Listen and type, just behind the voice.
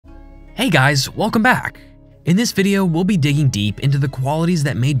Hey guys, welcome back! In this video, we'll be digging deep into the qualities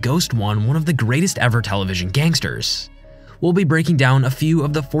that made Ghost one of the greatest ever television gangsters. We'll be breaking down a few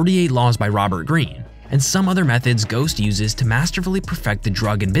of the 48 laws by Robert Greene, and some other methods Ghost uses to masterfully perfect the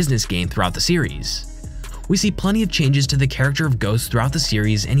drug and business game throughout the series. We see plenty of changes to the character of Ghost throughout the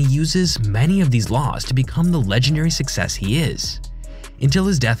series, and he uses many of these laws to become the legendary success he is. Until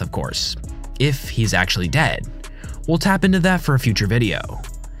his death, of course, if he's actually dead. We'll tap into that for a future video.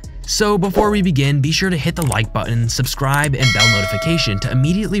 So before we begin, be sure to hit the like button, subscribe, and bell notification to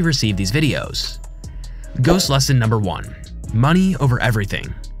immediately receive these videos. Ghost lesson number 1. Money over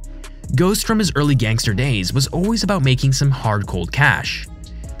everything. Ghost from his early gangster days was always about making some hard cold cash.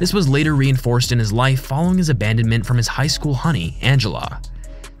 This was later reinforced in his life following his abandonment from his high school honey, Angela.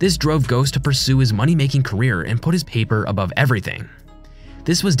 This drove Ghost to pursue his money-making career and put his paper above everything.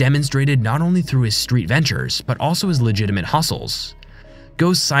 This was demonstrated not only through his street ventures, but also his legitimate hustles.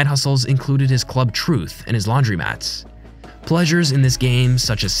 Ghost's side hustles included his club Truth and his laundromats. Pleasures in this game,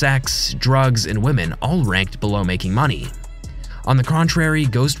 such as sex, drugs, and women, all ranked below making money. On the contrary,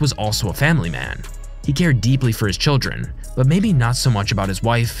 Ghost was also a family man. He cared deeply for his children, but maybe not so much about his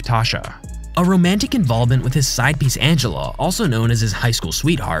wife, Tasha. A romantic involvement with his side piece Angela, also known as his high school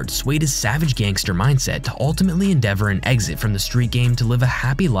sweetheart, swayed his savage gangster mindset to ultimately endeavor an exit from the street game to live a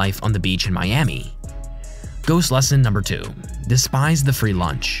happy life on the beach in Miami. Ghost lesson number 2. Despise the free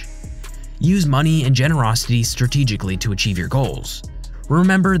lunch. Use money and generosity strategically to achieve your goals.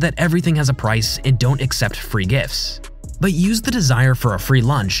 Remember that everything has a price and don't accept free gifts. But use the desire for a free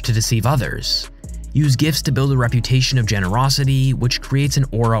lunch to deceive others. Use gifts to build a reputation of generosity, which creates an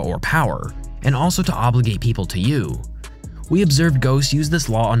aura or power, and also to obligate people to you. We observed Ghost use this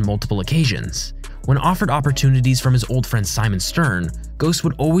law on multiple occasions. When offered opportunities from his old friend Simon Stern, Ghost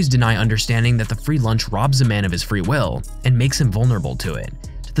would always deny, understanding that the free lunch robs a man of his free will and makes him vulnerable to it,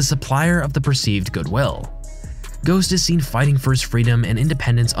 to the supplier of the perceived goodwill. Ghost is seen fighting for his freedom and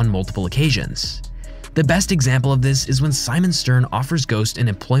independence on multiple occasions. The best example of this is when Simon Stern offers Ghost an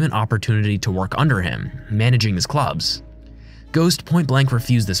employment opportunity to work under him, managing his clubs. Ghost point-blank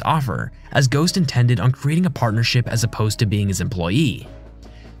refused this offer, as Ghost intended on creating a partnership as opposed to being his employee.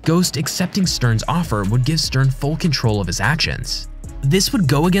 Ghost accepting Stern's offer would give Stern full control of his actions. This would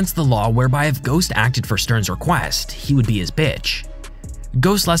go against the law, whereby if Ghost acted for Stern's request, he would be his bitch.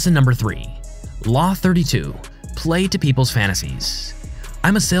 Ghost lesson number 3. Law 32. Play to people's fantasies.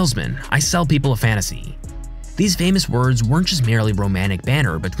 I'm a salesman, I sell people a fantasy. These famous words weren't just merely romantic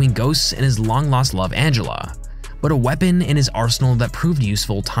banter between Ghost and his long-lost love Angela, but a weapon in his arsenal that proved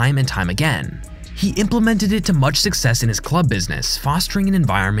useful time and time again. He implemented it to much success in his club business, fostering an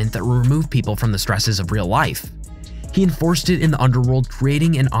environment that would remove people from the stresses of real life. He enforced it in the underworld,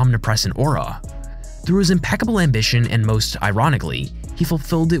 creating an omnipresent aura. Through his impeccable ambition, and most ironically, he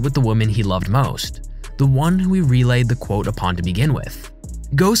fulfilled it with the woman he loved most, the one who he relayed the quote upon to begin with.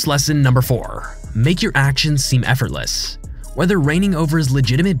 Ghost lesson number 4. Make your actions seem effortless. Whether reigning over his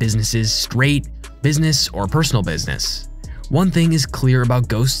legitimate businesses, straight, business, or personal business, one thing is clear about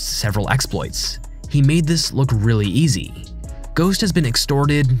Ghost's several exploits. He made this look really easy. Ghost has been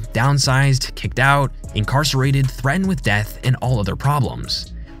extorted, downsized, kicked out, incarcerated, threatened with death, and all other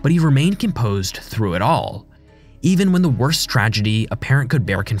problems, but he remained composed through it all. Even when the worst tragedy a parent could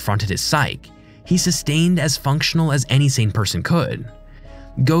bear confronted his psyche, he sustained as functional as any sane person could.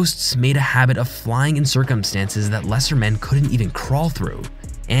 Ghosts made a habit of flying in circumstances that lesser men couldn't even crawl through,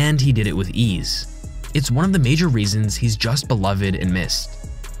 and he did it with ease. It's one of the major reasons he's just beloved and missed.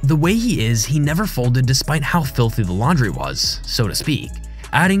 The way he is, he never folded despite how filthy the laundry was, so to speak,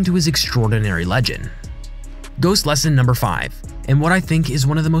 adding to his extraordinary legend. Ghost lesson number 5, and what I think is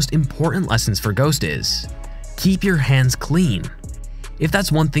one of the most important lessons for Ghost is, keep your hands clean. If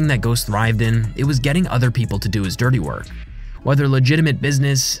that's one thing that Ghost thrived in, it was getting other people to do his dirty work. Whether legitimate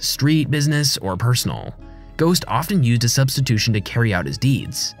business, street business, or personal, Ghost often used a substitution to carry out his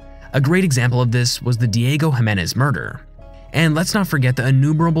deeds. A great example of this was the Diego Jimenez murder. And let's not forget the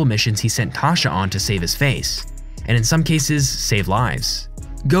innumerable missions he sent Tasha on to save his face, and in some cases, save lives.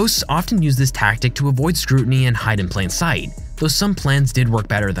 Ghosts often use this tactic to avoid scrutiny and hide in plain sight, though some plans did work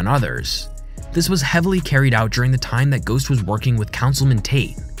better than others. This was heavily carried out during the time that Ghost was working with Councilman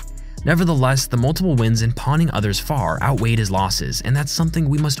Tate. Nevertheless, the multiple wins in pawning others far outweighed his losses, and that's something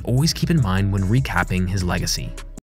we must always keep in mind when recapping his legacy.